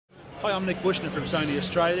Hi, I'm Nick Bushner from Sony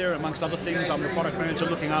Australia. Amongst other things, I'm the product manager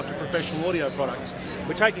looking after professional audio products.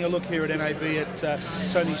 We're taking a look here at NAB at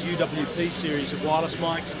Sony's UWP series of wireless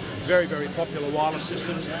mics, very, very popular wireless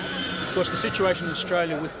systems. Of course, the situation in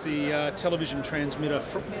Australia with the television transmitter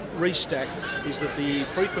restack is that the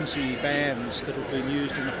frequency bands that have been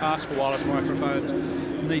used in the past for wireless microphones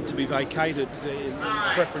need to be vacated in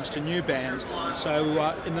preference to new bands.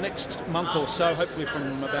 So in the next month or so, hopefully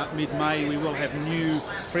from about mid-May, we will have new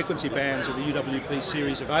frequency bands of the UWP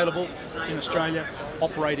series available in Australia,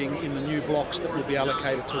 operating in the new blocks that will be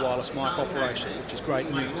allocated to wireless mic operation, which is great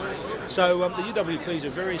news. So the UWPs are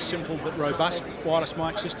very simple but robust wireless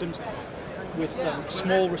mic systems with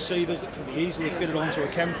small receivers that can be easily fitted onto a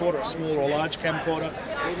camcorder, a small or large camcorder,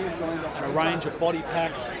 and a range of body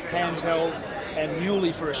pack, handheld, and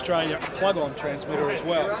newly for Australia, a plug-on transmitter as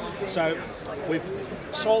well. So we've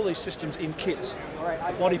sold these systems in kits.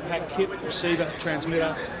 Body pack kit, receiver,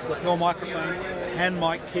 transmitter, lapel microphone, hand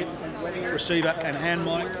mic kit, receiver and hand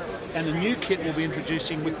mic. And the new kit we'll be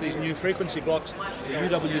introducing with these new frequency blocks, the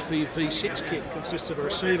UWP V6 kit, consists of a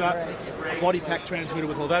receiver, a body pack transmitter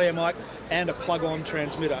with lavalier mic, and a plug-on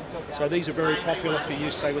transmitter. So these are very popular for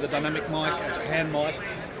use, say, with a dynamic mic, as a hand mic,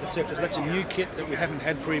 etc. So that's a new kit that we haven't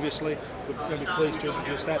had previously. We're going to be pleased to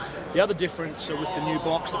introduce that. The other difference with the new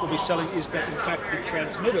blocks that we'll be selling is that, in fact, the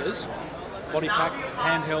transmitters, body pack,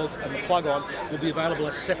 handheld and the plug-on, will be available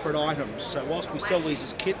as separate items. So whilst we sell these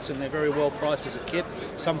as kits and they're very well priced as a kit,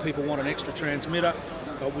 some people want an extra transmitter,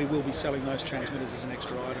 but we will be selling those transmitters as an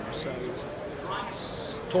extra item. So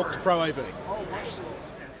talk to Pro AV.